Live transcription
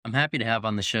I'm happy to have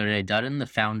on the show today Dutton, the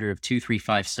founder of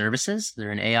 235 Services.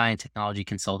 They're an AI and technology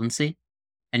consultancy.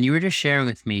 And you were just sharing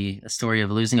with me a story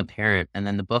of losing a parent and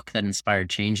then the book that inspired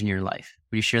change in your life.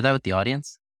 Would you share that with the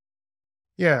audience?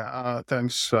 Yeah,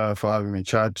 thanks for having me,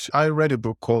 Chad. I read a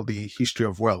book called The History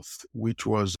of Wealth, which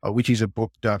is a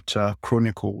book that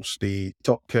chronicles the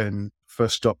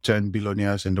first top 10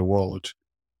 billionaires in the world,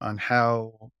 and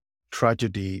how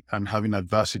tragedy and having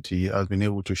adversity has been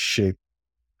able to shape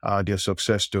their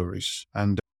success stories.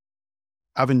 And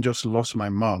having just lost my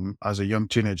mom as a young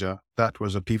teenager, that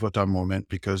was a pivotal moment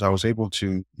because I was able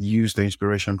to use the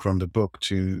inspiration from the book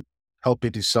to help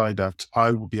me decide that I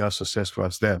will be as successful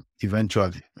as them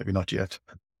eventually, maybe not yet.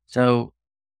 So,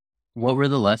 what were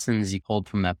the lessons you pulled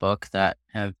from that book that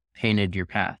have painted your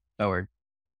path forward?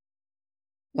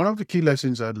 One of the key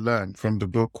lessons I learned from the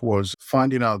book was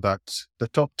finding out that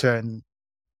the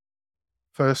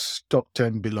first top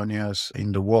 10 billionaires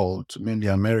in the world, mainly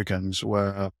Americans,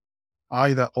 were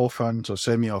either orphans or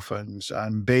semi-orphans,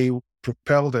 and they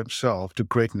propel themselves to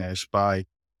greatness by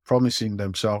promising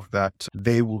themselves that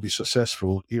they will be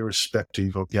successful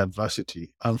irrespective of the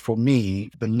adversity. And for me,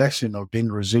 the lesson of being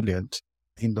resilient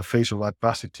in the face of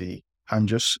adversity and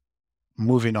just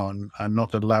moving on and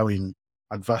not allowing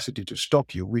adversity to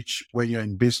stop you, which when you're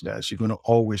in business, you're going to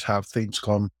always have things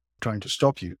come trying to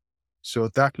stop you. So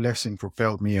that lesson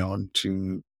propelled me on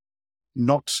to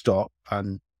not stop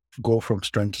and go from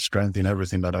strength to strength in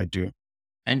everything that I do.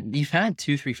 And you've had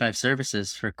 235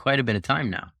 Services for quite a bit of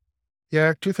time now.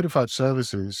 Yeah, 235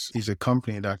 Services is a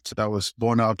company that was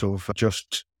born out of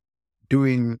just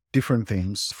doing different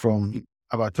things from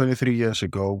about 23 years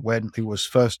ago when it was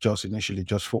first just initially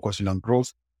just focusing on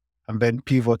growth and then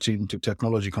pivoting to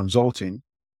technology consulting.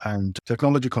 And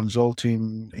technology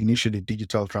consulting, initially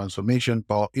digital transformation,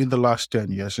 but in the last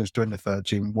 10 years, since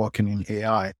 2013, working in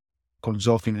AI,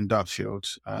 consulting in that field.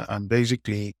 And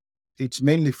basically, it's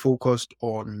mainly focused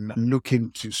on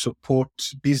looking to support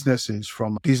businesses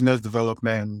from business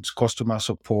development, customer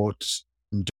support,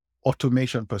 and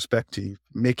automation perspective,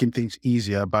 making things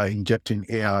easier by injecting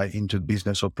AI into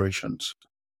business operations.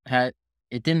 Had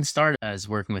It didn't start as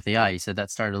working with AI. You said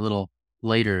that started a little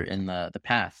later in the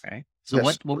path, right? So Yes.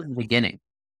 what was the beginning?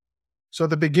 So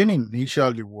the beginning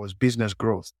initially was business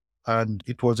growth. And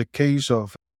it was a case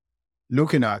of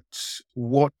looking at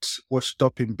what was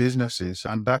stopping businesses.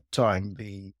 And that time,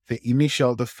 the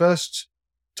first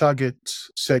target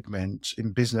segment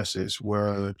in businesses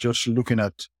were just looking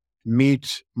at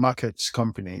mid-market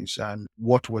companies and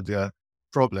what were their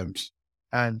problems.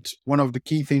 And one of the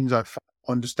key things I found,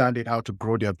 understanding how to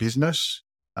grow their business.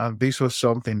 And this was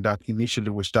something that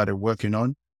initially we started working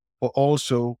on. But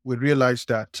also we realized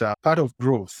that part of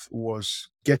growth was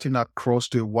getting across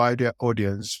to a wider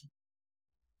audience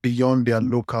beyond their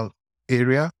local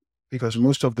area, because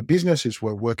most of the businesses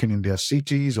were working in their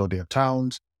cities or their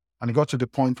towns. And it got to the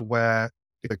point where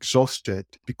they're exhausted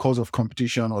because of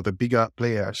competition or the bigger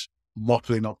players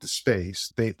mottling up the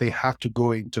space. They had to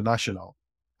go international.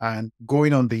 And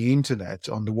going on the internet,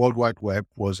 on the World Wide Web,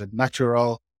 was a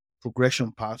natural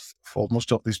progression path for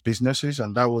most of these businesses.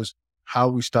 And that was how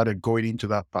we started going into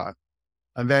that path.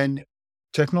 And then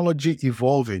technology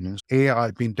evolving,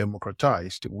 AI being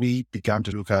democratized, we began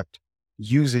to look at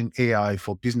using AI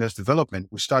for business development.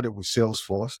 We started with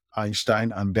Salesforce,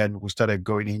 Einstein, and then we started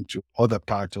going into other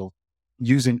parts of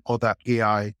using other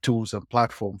AI tools and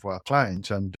platforms for our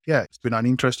clients. And yeah, it's been an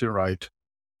interesting ride.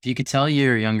 If you could tell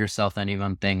your younger self any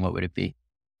one thing, what would it be?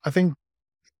 I think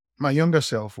my younger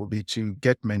self would be to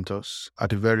get mentors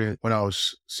when I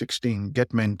was 16,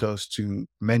 get mentors to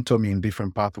mentor me in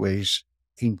different pathways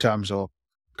in terms of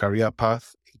career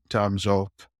path, in terms of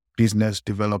business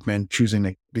development, choosing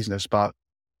a business path,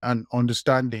 and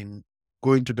understanding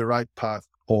going to the right path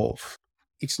of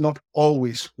it's not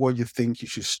always what you think you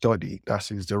should study that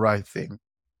is the right thing.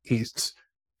 It's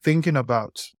thinking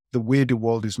about the way the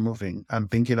world is moving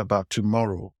and thinking about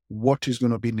tomorrow, what is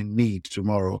going to be the need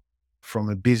tomorrow from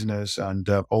a business and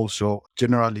also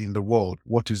generally in the world,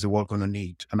 what is the world going to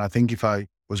need? And I think if I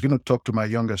was going to talk to my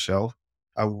younger self,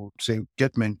 I would say,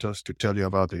 get mentors to tell you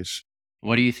about this.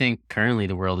 What do you think currently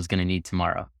the world is going to need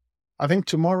tomorrow? I think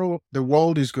tomorrow the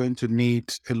world is going to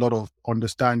need a lot of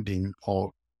understanding of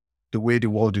the way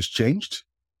the world is changed.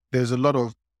 There's a lot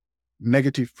of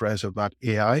negative press about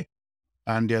AI,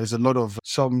 and there's a lot of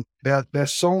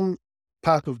there's some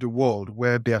part of the world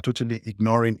where they are totally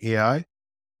ignoring AI.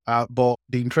 But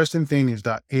the interesting thing is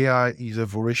that AI is a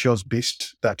voracious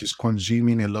beast that is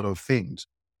consuming a lot of things.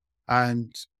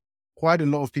 And quite a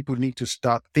lot of people need to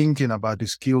start thinking about the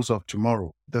skills of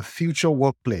tomorrow. The future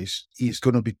workplace is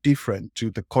going to be different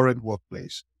to the current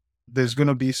workplace. There's going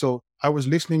to be, so I was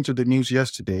listening to the news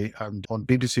yesterday and on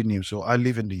BBC News. So I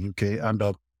live in the UK, and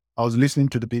I was listening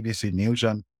to the BBC News,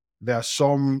 and there are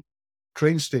some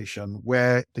train station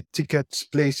where the ticket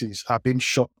places are being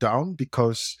shut down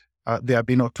because they are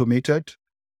being automated.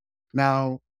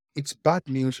 Now, it's bad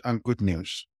news and good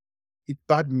news. It's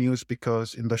bad news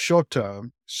because in the short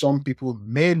term, some people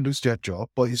may lose their job,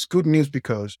 but it's good news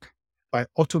because by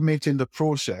automating the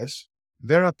process,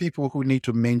 there are people who need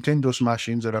to maintain those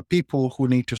machines. There are people who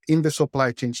need to, in the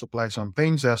supply chain, supply some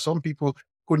things. There are some people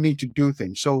who need to do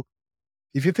things. So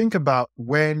if you think about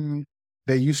when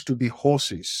there used to be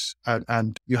horses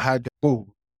and you had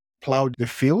who plowed the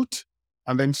field,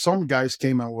 and then some guys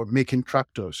came and were making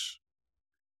tractors.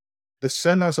 The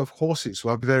sellers of horses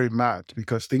were very mad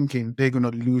because thinking they're going to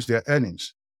lose their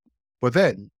earnings. But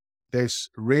then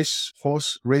there's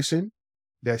horse racing,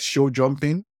 there's show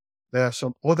jumping, there are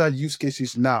some other use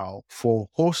cases now for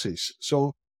horses.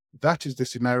 So that is the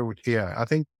scenario with AI. I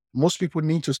think most people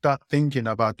need to start thinking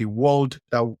about the world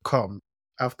that will come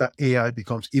after AI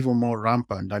becomes even more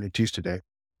rampant than it is today.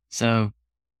 So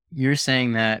you're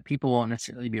saying that people won't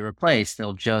necessarily be replaced.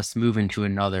 They'll just move into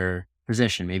another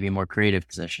position, maybe a more creative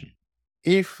position.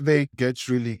 If they get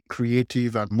really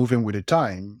creative and moving with the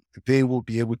time, they will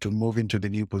be able to move into the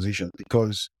new position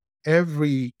because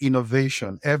every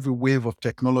innovation, every wave of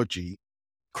technology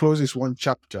closes one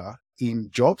chapter in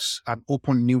jobs and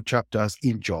open new chapters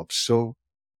in jobs. So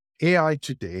AI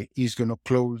today is going to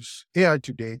close, AI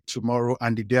today, tomorrow,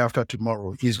 and the day after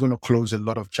tomorrow is going to close a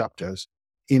lot of chapters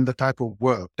in the type of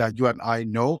work that you and I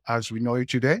know as we know it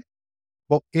today.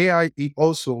 But AI is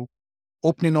also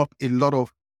opening up a lot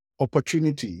of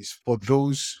opportunities for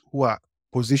those who are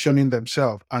positioning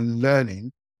themselves and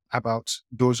learning about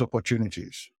those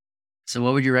opportunities. So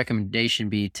what would your recommendation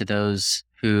be to those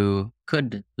who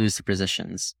could lose the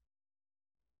positions?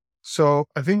 So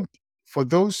I think for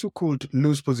those who could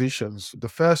lose positions, the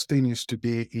first thing is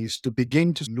to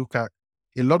begin to look at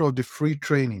a lot of the free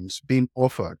trainings being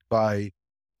offered by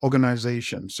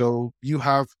organizations. So you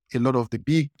have a lot of the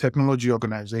big technology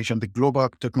organizations, the global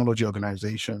technology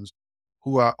organizations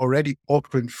who are already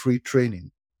offering free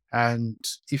training. And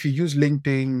if you use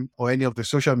LinkedIn or any of the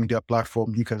social media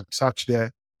platform, you can search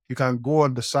there. You can go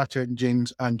on the search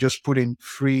engines and just put in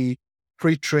free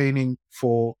training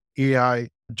for AI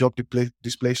job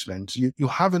displacement. You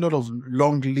have a lot of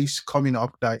long lists coming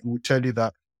up that will tell you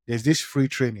that there's this free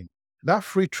training. That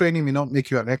free training may not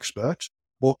make you an expert,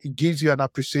 but it gives you an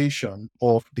appreciation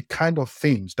of the kind of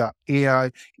things that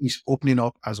AI is opening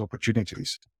up as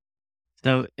opportunities.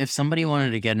 So if somebody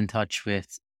wanted to get in touch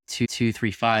with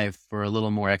 2235 for a little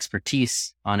more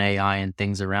expertise on AI and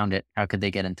things around it, how could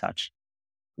they get in touch?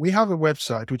 We have a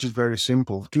website which is very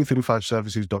simple,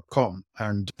 235services.com,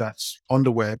 and that's on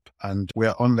the web, and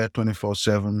we're on there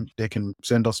 24/7. They can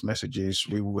send us messages.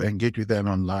 We will engage with them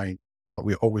online.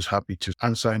 We're always happy to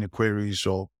answer any queries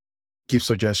or give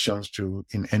suggestions to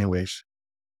in any ways.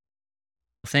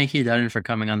 Thank you, Dutton, for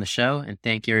coming on the show. And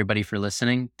thank you, everybody, for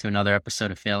listening to another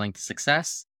episode of Failing to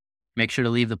Success. Make sure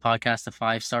to leave the podcast a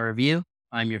 5-star review.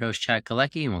 I'm your host, Chad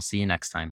Kalecki, and we'll see you next time.